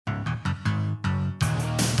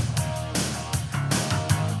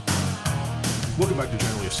Welcome back to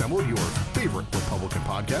Generally Assembled, your favorite Republican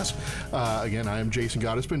podcast. Again, I am Jason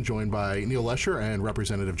Gottesman, joined by Neil Lesher and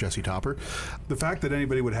Representative Jesse Topper. The fact that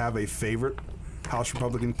anybody would have a favorite House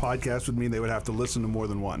Republican podcast would mean they would have to listen to more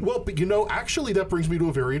than one. Well, but actually, that brings me to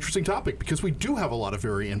a very interesting topic, because we do have a lot of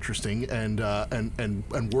very interesting and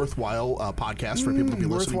worthwhile podcasts for people to be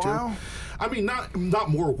listening to. I mean, not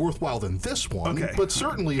more worthwhile than this one, but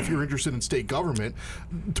certainly if you're interested in state government,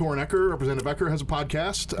 Torren Ecker, Representative Ecker, has a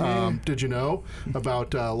podcast. Did you know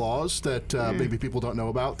about laws that maybe people don't know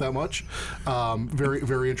about that much? Very,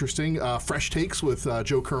 very interesting. Fresh Takes with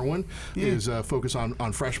Joe Kerwin is focused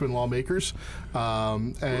on freshman lawmakers,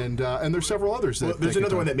 and there's several others. There's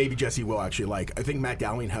another one that maybe Jesse will actually like. I think Matt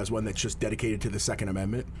Dowling has one that's just dedicated to the Second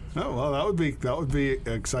Amendment. Oh well, that would be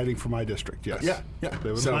exciting for my district. Yes. Yeah.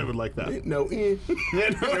 I would like that. No in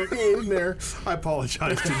there. I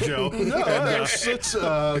apologize to Joe.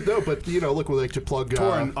 No, but look, we like to plug.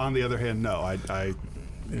 Torren, on the other hand, no,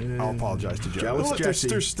 I'll apologize to Joe. Well, look,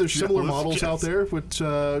 there's similar models out there, but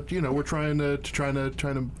we're trying to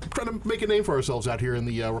make a name for ourselves out here in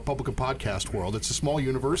the Republican podcast world. It's a small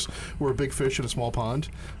universe. We're a big fish in a small pond.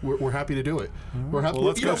 We're happy to do it. We're happy. Well,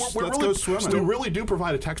 let's go swimming. We really do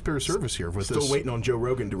provide a taxpayer service here with this. Still waiting on Joe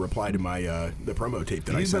Rogan to reply to my the promo tape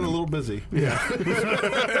that I sent. He's been a little busy. Yeah.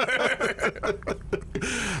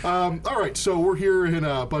 All right, so we're here in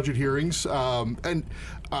budget hearings, and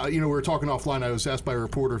we were talking offline. I was asked by a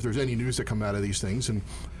reporter if there's any news that come out of these things, and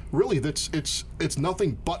really it's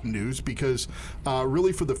nothing but news, because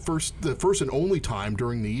really for the first and only time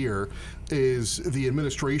during the year is the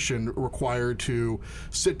administration required to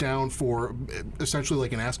sit down for essentially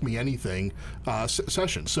like an Ask Me Anything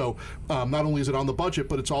session. So not only is it on the budget,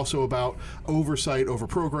 but it's also about oversight over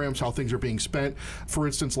programs, how things are being spent. For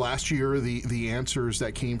instance, last year, the answers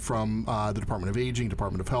that came from the Department of Aging,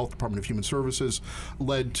 Department of Health, Department of Human Services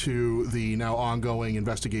led to the now ongoing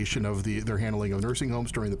investigation of their handling of nursing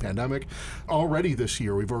homes during the pandemic. Already this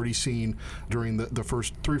year, we've already seen during the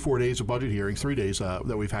first 3-4 days of budget hearings, 3 days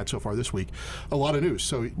that we've had so far this week, a lot of news.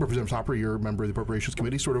 So, Representative Topper, you're a member of the Appropriations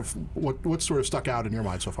Committee. Sort of what sort of stuck out in your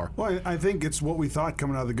mind so far? Well, I think it's what we thought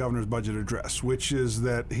coming out of the governor's budget address, which is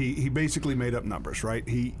that he basically made up numbers, right?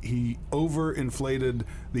 He overinflated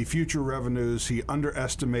the future revenues, he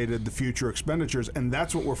underestimated the future expenditures, and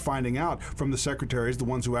that's what we're finding out from the secretaries, the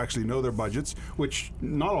ones who actually know their budgets, which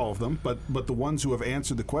not all of them, but the ones who have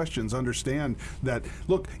answered the questions understand that,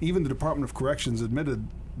 look, even the Department of Corrections admitted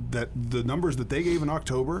that the numbers that they gave in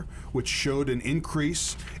October, which showed an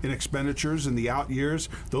increase in expenditures in the out years,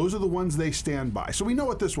 those are the ones they stand by. So we know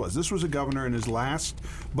what this was. This was a governor in his last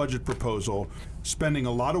budget proposal spending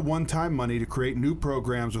a lot of one-time money to create new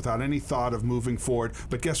programs without any thought of moving forward.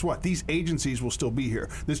 But guess what? These agencies will still be here.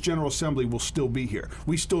 This General Assembly will still be here.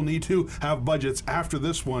 We still need to have budgets after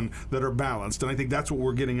this one that are balanced. And I think that's what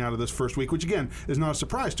we're getting out of this first week, which again is not a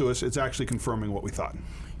surprise to us. It's actually confirming what we thought.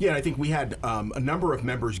 Yeah, and I think we had a number of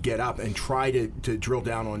members get up and try to drill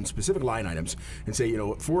down on specific line items and say,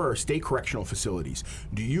 for our state correctional facilities,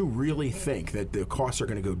 do you really think that the costs are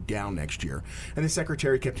going to go down next year? And the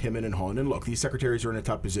secretary kept hemming and hawing. And look, these secretaries are in a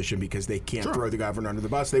tough position because they can't throw the governor under the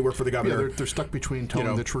bus. They work for the governor. Yeah, they're stuck between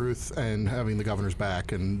telling the truth and having the governor's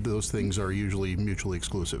back, and those things are usually mutually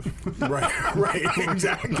exclusive. Right,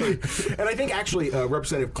 exactly. And I think actually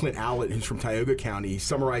Representative Clint Owlett, who's from Tioga County,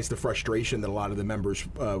 summarized the frustration that a lot of the members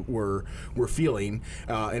were feeling.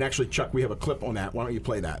 And actually, Chuck, we have a clip on that. Why don't you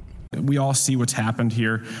play that? We all see what's happened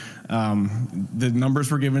here. The numbers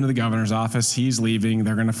were given to the governor's office. He's leaving.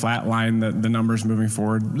 They're going to flatline the numbers moving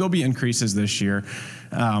forward. There'll be increases this year.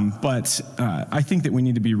 But I think that we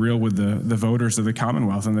need to be real with the voters of the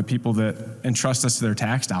Commonwealth and the people that entrust us to their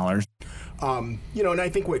tax dollars. And I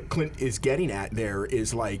think what Clint is getting at there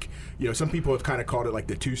is like, some people have kind of called it like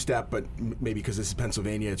the two-step, but maybe because this is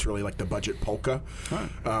Pennsylvania, it's really like the budget polka. Right.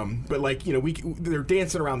 But like, they're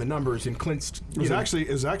dancing around the numbers, and Clint's. It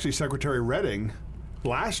was actually Secretary Redding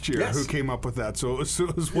last year who came up with that. So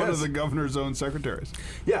it was one of the governor's own secretaries.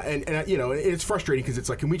 Yeah, and it's frustrating because it's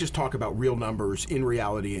like, can we just talk about real numbers in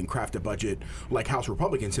reality and craft a budget like House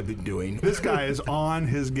Republicans have been doing? This guy is on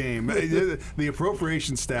his game. The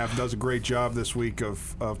appropriations staff does a great job this week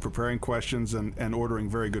of preparing questions and ordering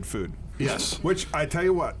very good food. Yes. Which, I tell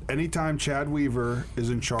you what, anytime Chad Weaver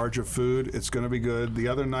is in charge of food, it's going to be good. The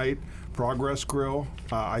other night, Progress Grill,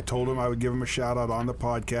 I told him I would give him a shout out on the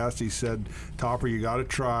podcast. He said, Topper, you got to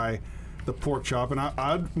try the pork chop. And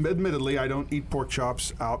admittedly, I don't eat pork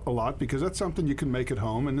chops out a lot because that's something you can make at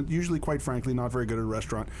home, and usually, quite frankly, not very good at a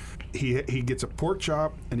restaurant. He gets a pork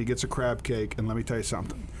chop and he gets a crab cake, and let me tell you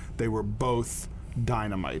something. They were both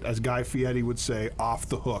dynamite. As Guy Fieri would say, off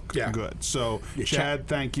the hook good. So, Yeah, Chad,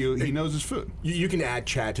 thank you. He knows his food. You can add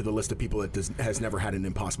Chad to the list of people that has never had an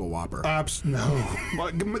Impossible Whopper. No.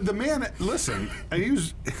 Well, the man, listen, he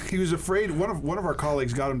was afraid. One of our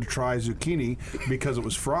colleagues got him to try zucchini because it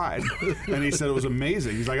was fried, and he said it was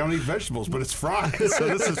amazing. He's like, I don't eat vegetables, but it's fried, so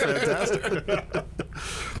this is fantastic.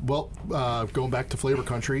 Well, going back to Flavor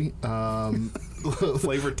Country.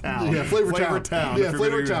 Flavor Town. Yeah, Flavor Town. Yeah,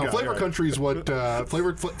 Flavor Town. Flavor right. Country is what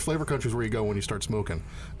Flavor Country is where you go when you start smoking.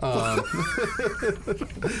 To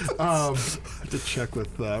check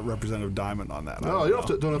with Representative Diamond on that. No, you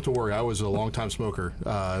don't have to worry. I was a long-time smoker.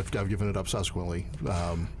 I've given it up subsequently.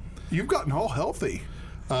 You've gotten all healthy.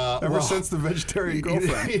 Ever since the vegetarian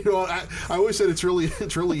girlfriend. You know, I always said it's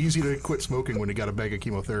really easy to quit smoking when you got a bag of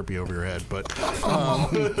chemotherapy over your head. But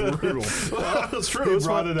Brutal. That's true. He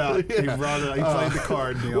brought it out. Yeah. He brought it out. He played the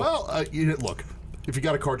card, Neil. Well, look, if you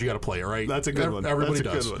got a card, you got to play it, right? That's a good one. Everybody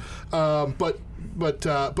That's does. a good one. But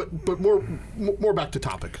more back to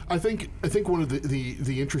topic. I think one of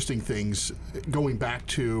the interesting things, going back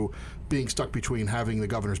to being stuck between having the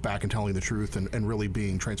governor's back and telling the truth and really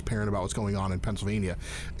being transparent about what's going on in Pennsylvania,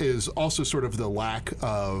 is also sort of the lack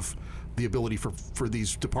of the ability for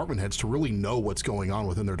these department heads to really know what's going on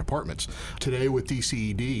within their departments. Today with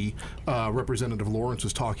DCED, Representative Lawrence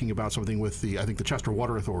was talking about something with the Chester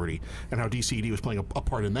Water Authority and how DCED was playing a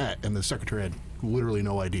part in that, and the secretary had literally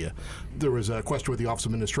no idea. There was a question with the Office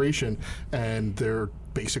of Administration, and they're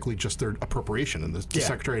basically just their appropriation, and the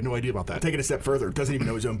secretary had no idea about that. I'll take it a step further. Doesn't even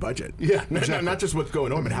know his own budget. Yeah, exactly. Not just what's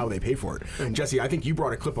going on, but how they pay for it. And Jesse, I think you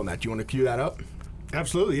brought a clip on that. Do you want to cue that up?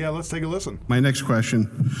 Absolutely, yeah, let's take a listen. My next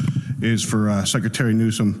question is for Secretary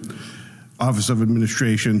Newsom, Office of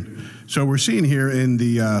Administration. So we're seeing here in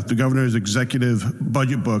the governor's executive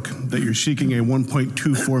budget book that you're seeking a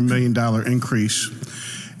 $1.24 million increase,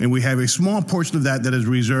 and we have a small portion of that is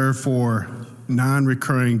reserved for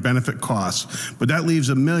non-recurring benefit costs, but that leaves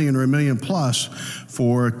 $1 million or $1 million plus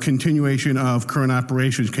for continuation of current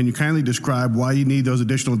operations. Can you kindly describe why you need those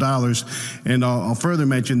additional dollars? And I'll further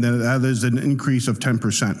mention that is an increase of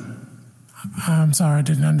 10%. I'm sorry, I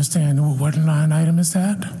didn't understand. What line item is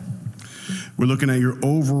that? We're looking at your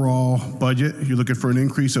overall budget. You're looking for an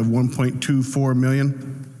increase of $1.24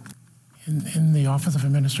 million. In the Office of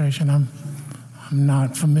Administration, I'm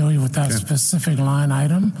not familiar with that specific line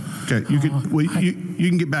item. Okay, you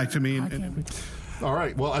can get back to me. All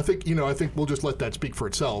right. Well, I think we'll just let that speak for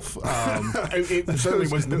itself. It certainly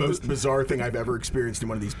was the most bizarre thing I've ever experienced in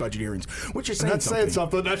one of these budget hearings, which is saying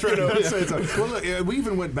something. That's right. That's saying something. Well, look, we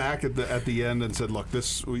even went back at the end and said, look,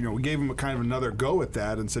 this. We gave him a kind of another go at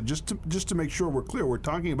that and said, just to make sure we're clear, we're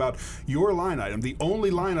talking about your line item, the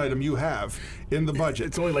only line item you have in the budget.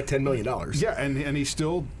 It's only like $10 million. Yeah, and he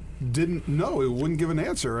still didn't know. He wouldn't give an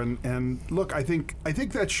answer. And look, I think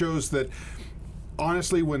that shows that,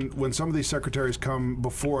 honestly, when some of these secretaries come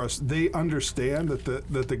before us, they understand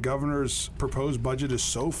that the governor's proposed budget is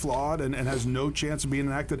so flawed and has no chance of being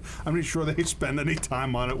enacted. I'm not sure they spend any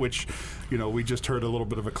time on it, which, we just heard a little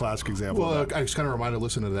bit of a classic example of that. I was kind of reminded,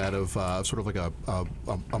 listening to that, of sort of like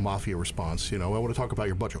a mafia response. I want to talk about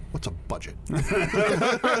your budget. What's a budget?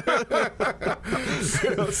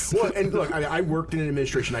 Well, and look, I worked in an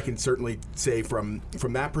administration. I can certainly say from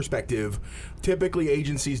that perspective, typically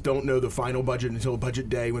agencies don't know the final budget until budget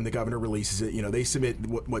day when the governor releases it. They submit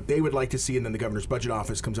what they would like to see, and then the governor's budget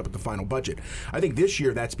office comes up with the final budget. I think this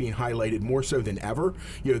year that's being highlighted more so than ever.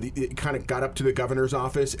 It kind of got up to the governor's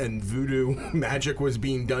office, and voodoo magic was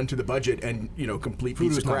being done to the budget, and complete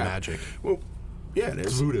piece of crap. Not magic. Well, yeah, it is.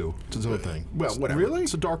 It's voodoo. It's its own thing. Well, whatever. Really?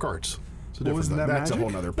 It's a dark arts. It's a different wasn't thing. that That's magic? a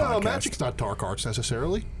whole other No, podcast. magic's not dark arts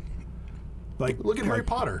necessarily. Like, Look at Harry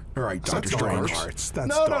Potter. All right, That's Dr. dark Strange. arts. That's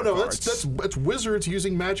No. dark arts. That's wizards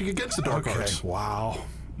using magic against the dark Okay. arts. Wow.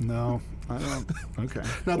 No, I don't. Okay.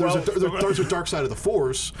 Now there's a dark side of the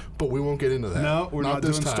Force, but we won't get into that. No, we're not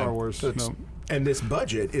this doing time. Star Wars. It's- No. And this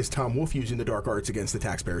budget is Tom Wolf using the dark arts against the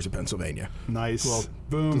taxpayers of Pennsylvania. Nice. Well,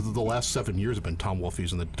 boom. the last 7 years have been Tom Wolf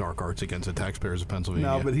using the dark arts against the taxpayers of Pennsylvania.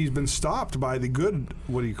 No, but he's been stopped by the good.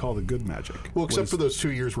 What do you call the good magic? Well, except for those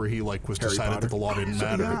 2 years where he was Harry decided Potter. that the law didn't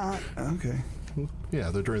matter. Yeah. Okay.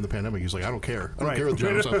 Yeah, during the pandemic, he's like, I don't care. I don't Right. care what the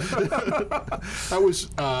general says. I was,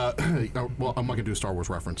 well, I'm not going to do a Star Wars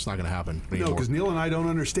reference. It's not going to happen anymore. No, because Neil and I don't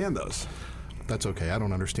understand those. That's okay. I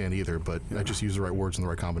don't understand either, but I just use the right words in the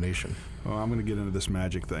right combination. Well, I'm going to get into this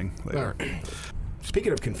magic thing later. All right.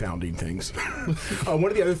 Speaking of confounding things, one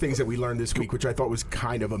of the other things that we learned this week, which I thought was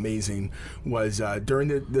kind of amazing, was during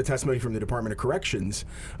the testimony from the Department of Corrections,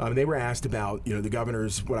 they were asked about the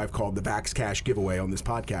governor's what I've called the Vax Cash giveaway on this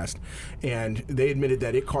podcast, and they admitted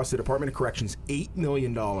that it cost the Department of Corrections $8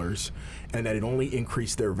 million, and that it only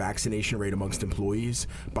increased their vaccination rate amongst employees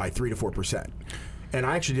by 3 to 4%. And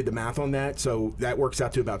I actually did the math on that, so that works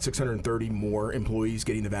out to about 630 more employees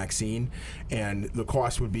getting the vaccine, and the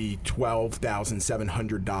cost would be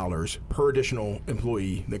 $12,700 per additional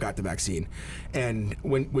employee that got the vaccine. And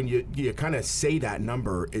when you kind of say that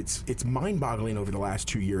number, it's mind-boggling over the last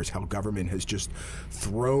 2 years how government has just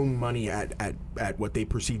thrown money at what they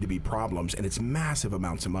perceive to be problems, and it's massive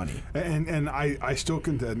amounts of money. And I still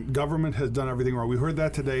contend government has done everything wrong. We heard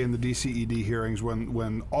that today in the DCED hearings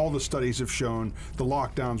when all the studies have shown the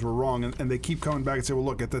lockdowns were wrong, and they keep coming back and say, well,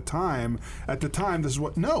 look, at the time, this is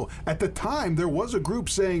what. No, at the time, there was a group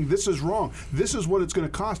saying this is wrong. This is what it's going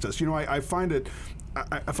to cost us. I find it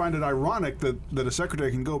ironic that a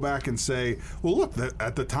secretary can go back and say, well, look,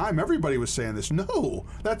 at the time, everybody was saying this. No,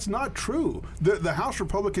 that's not true. The House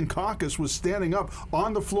Republican caucus was standing up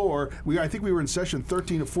on the floor. I think we were in session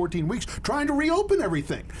 13 of 14 weeks trying to reopen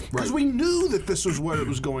everything because we knew that this was where it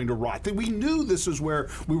was going to rot. That we knew this is where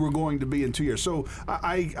we were going to be in 2 years. So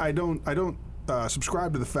I don't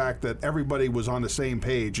subscribe to the fact that everybody was on the same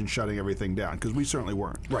page and shutting everything down, because we certainly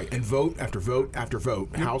weren't. Right, and vote after vote after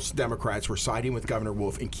vote, House Democrats were siding with Governor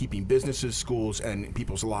Wolf in keeping businesses, schools, and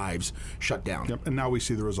people's lives shut down. Yep, and now we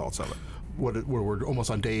see the results of it. We're almost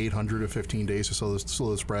on day 800 of 15 days to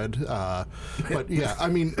slow the spread. But yeah, I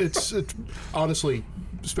mean, it's honestly,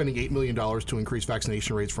 spending $8 million to increase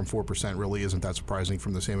vaccination rates from 4% really isn't that surprising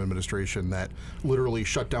from the same administration that literally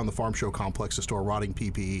shut down the farm show complex to store rotting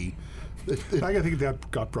PPE. I think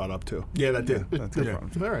that got brought up too. Yeah, that did.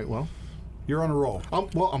 All right, well. You're on a roll.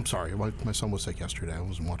 I'm sorry. My son was sick yesterday. I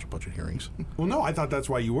wasn't watching budget hearings. Well, no, I thought that's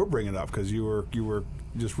why you were bringing it up, because you were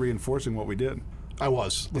just reinforcing what we did. I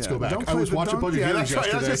was. Let's go back. I was watching budget hearings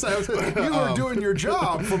yesterday. You were doing your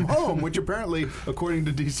job from home, which apparently, according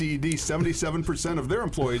to DCED, 77% of their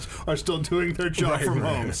employees are still doing their job from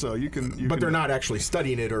home. So you can. But they're not actually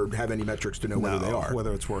studying it or have any metrics to know whether they are.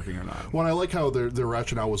 Whether it's working or not. Well, I like how their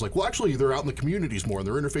rationale was like, well, actually, they're out in the communities more and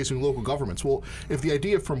they're interfacing with local governments. Well, if the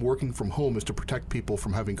idea from working from home is to protect people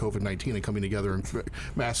from having COVID-19 and coming together in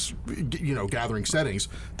mass, gathering settings,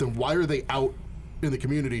 then why are they out in the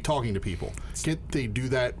community talking to people? Can't they do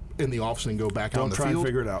that in the office and go back out in the field? Don't try and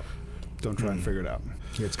figure it out. Don't try and figure it out.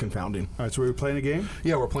 Yeah, it's confounding. All right, so we're playing a game?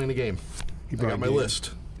 Yeah, we're playing a game. I got my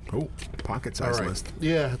list. Oh, pocket-sized list.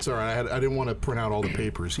 Yeah, it's all right. I didn't want to print out all the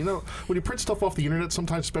papers. When you print stuff off the internet,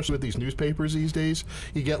 sometimes, especially with these newspapers these days,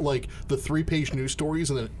 you get like the 3-page news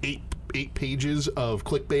stories and then eight pages of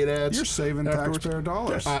clickbait ads. You're saving taxpayer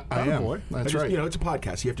dollars. I am. Boy. That's right. It's a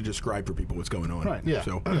podcast. You have to describe for people what's going on. Right. Yeah.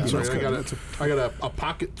 So I got a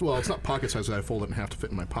pocket. Well, it's not pocket size. I fold it in half to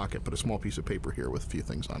fit in my pocket, but a small piece of paper here with a few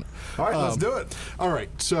things on it. All right, let's do it. All right.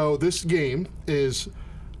 So this game is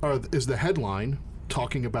the headline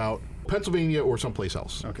talking about Pennsylvania or someplace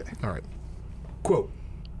else. Okay. All right. Quote.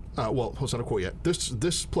 Well, it's not a quote yet.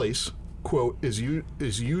 This place, quote, is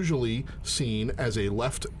usually seen as a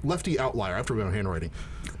lefty outlier. I have to read on handwriting.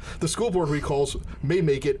 The school board recalls may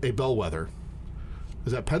make it a bellwether.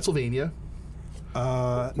 Is that Pennsylvania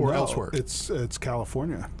or elsewhere? It's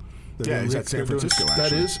California. Is that San Francisco?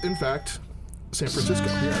 That is, in fact, San Francisco.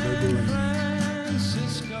 Yeah, they're doing.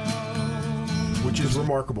 Which is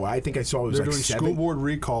remarkable. I think I saw it was they're like doing 7. school board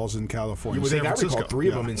recalls in California. Well, they got recalled 3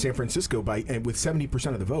 of Yeah. them in San Francisco with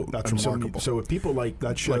 70% of the vote. That's remarkable. So if people like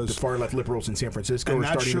the far left liberals in San Francisco and are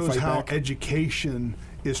that starting to shows fight how back, education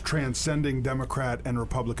is transcending Democrat and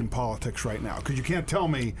Republican politics right now. Because you can't tell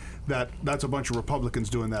me that that's a bunch of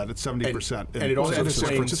Republicans doing that. It's 70%. And it also in San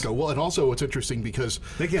explains- Francisco. Well, and also it's interesting because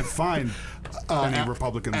they can't find any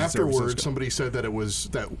Republicans in San afterwards, Francisco. somebody said that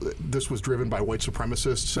this was driven by white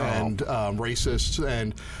supremacists and racists.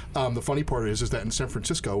 And the funny part is that in San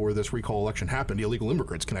Francisco, where this recall election happened, illegal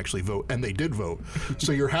immigrants can actually vote, and they did vote.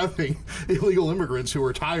 So you're having illegal immigrants who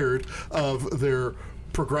are tired of their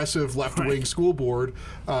progressive left-wing school board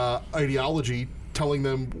ideology telling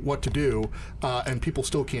them what to do, and people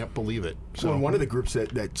still can't believe it. So one of the groups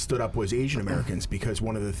that stood up was Asian Americans, because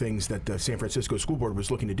one of the things that the San Francisco School Board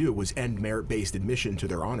was looking to do was end merit-based admission to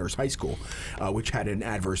their honors high school, which had an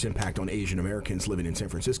adverse impact on Asian Americans living in San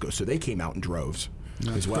Francisco. So they came out in droves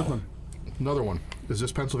as well. Another one. Is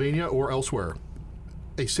this Pennsylvania or elsewhere?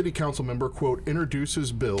 A city council member, quote,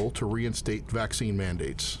 introduces bill to reinstate vaccine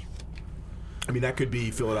mandates. I mean, that could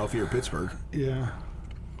be Philadelphia or Pittsburgh. Yeah,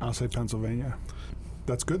 I'll say Pennsylvania.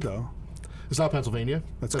 That's good, though. It's not Pennsylvania.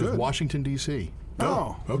 That's That is good. Washington, D.C.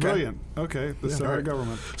 Oh, okay. Brilliant. Okay, the center of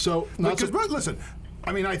government. So, not Because, so- but listen,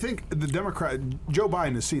 I mean, I think the Joe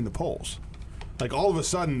Biden has seen the polls. Like all of a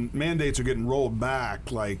sudden, mandates are getting rolled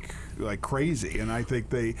back like crazy, and I think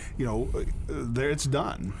it's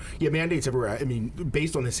done. Yeah, mandates everywhere. I mean,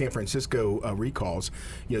 based on the San Francisco recalls,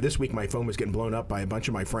 this week my phone was getting blown up by a bunch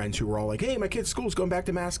of my friends who were all like, "Hey, my kid's school's going back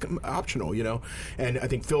to mask optional," And I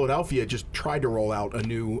think Philadelphia just tried to roll out a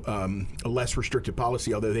new, a less restrictive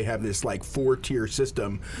policy, although they have this like 4-tier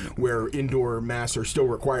system where indoor masks are still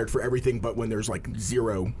required for everything, but when there's like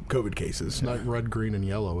 0 COVID cases. It's not red, green, and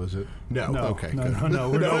yellow, is it? No. Okay. No,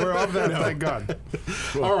 we're off that. Thank God.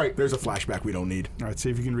 Well, all right. There's a flashback we don't need. All right,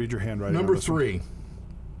 see if you can read your handwriting. Number on this one. 3,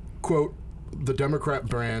 quote, "The Democrat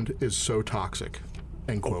brand is so toxic,"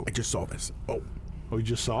 end quote. I just saw this. Oh, you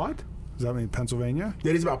just saw it? Does that mean Pennsylvania?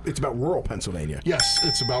 it's about rural Pennsylvania. Yes,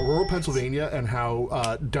 it's about rural Pennsylvania and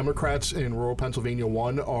how Democrats in rural Pennsylvania,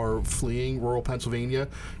 1, are fleeing rural Pennsylvania,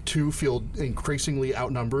 2, feel increasingly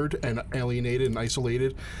outnumbered and alienated and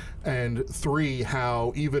isolated, and 3,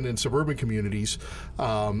 how even in suburban communities,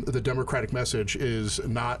 the Democratic message is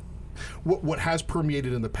not what has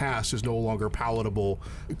permeated in the past is no longer palatable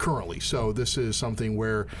currently. So this is something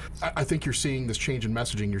where I think you're seeing this change in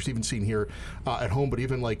messaging. You're even seeing here at home, but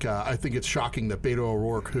even I think it's shocking that Beto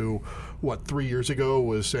O'Rourke, who 3 years ago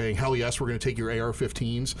was saying, "Hell yes, we're going to take your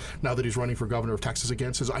AR-15s," now that he's running for governor of Texas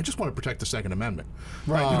again, says, "I just want to protect the Second Amendment."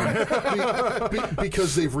 Right.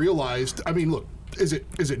 Because they've realized, I mean, look, is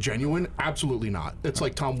it genuine? Absolutely not. It's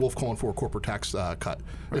like Tom Wolfe calling for a corporate tax cut.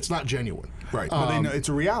 Right. It's not genuine. Right. But they know it's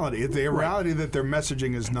a reality. It's a reality that their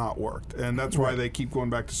messaging has not worked, and that's why they keep going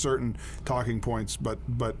back to certain talking points. But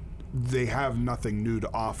they have nothing new to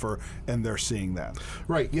offer, and they're seeing that.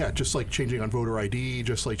 Right. Yeah. Just like changing on voter ID,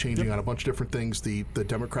 just like changing on a bunch of different things. The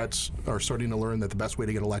Democrats are starting to learn that the best way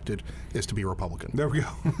to get elected is to be a Republican. There we go.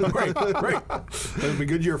 Right. It'll be a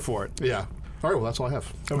good year for it. Yeah. All right, well, that's all I have.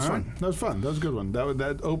 That was fun. That was fun. That was a good one.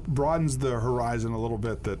 That broadens the horizon a little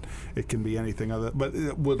bit, that it can be anything other. But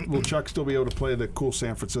will Chuck still be able to play the cool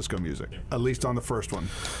San Francisco music, at least on the first one?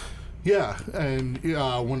 Yeah, and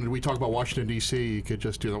when we talk about Washington, D.C., you could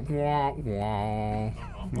just do the wah, wah.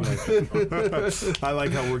 I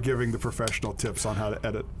like how we're giving the professional tips on how to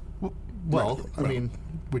edit. Well, I mean,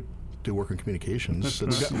 we do work in communications.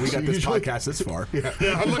 We got this podcast this far.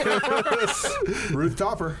 Ruth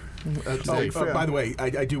Topper. By the way,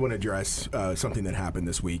 I do want to address something that happened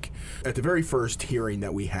this week. At the very first hearing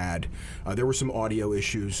that we had, there were some audio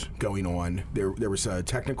issues going on. There was a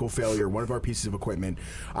technical failure, one of our pieces of equipment.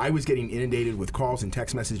 I was getting inundated with calls and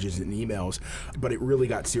text messages and emails, but it really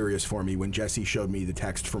got serious for me when Jesse showed me the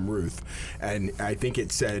text from Ruth. And I think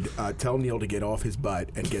it said, "Tell Neil to get off his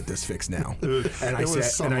butt and get this fixed now." And I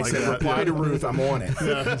said, "Reply to Ruth, I'm on it."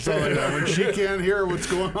 Yeah, something like that. When she can't hear what's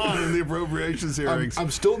going on in the appropriations hearings.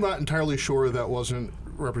 I'm still not entirely sure that wasn't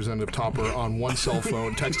Representative Topper on one cell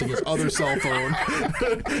phone texting his other cell phone.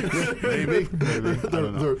 Maybe. I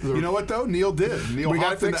don't know. You know what though? Neil did. Neil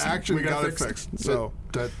hopped into action and got it fixed. So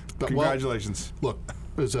congratulations. Well,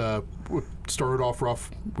 look, we started off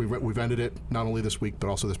rough. We've ended it not only this week but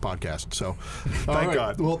also this podcast. So, thank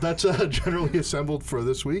God. Well, that's generally assembled for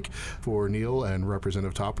this week. For Neil and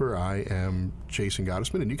Representative Topper, I am Jason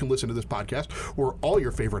Gottesman, and you can listen to this podcast where all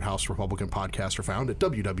your favorite House Republican podcasts are found at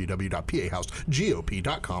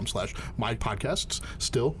www.pahousegop.com/mypodcasts.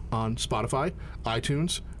 Still on Spotify,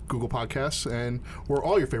 iTunes, Google Podcasts, and where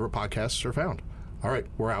all your favorite podcasts are found. All right,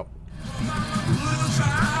 we're out.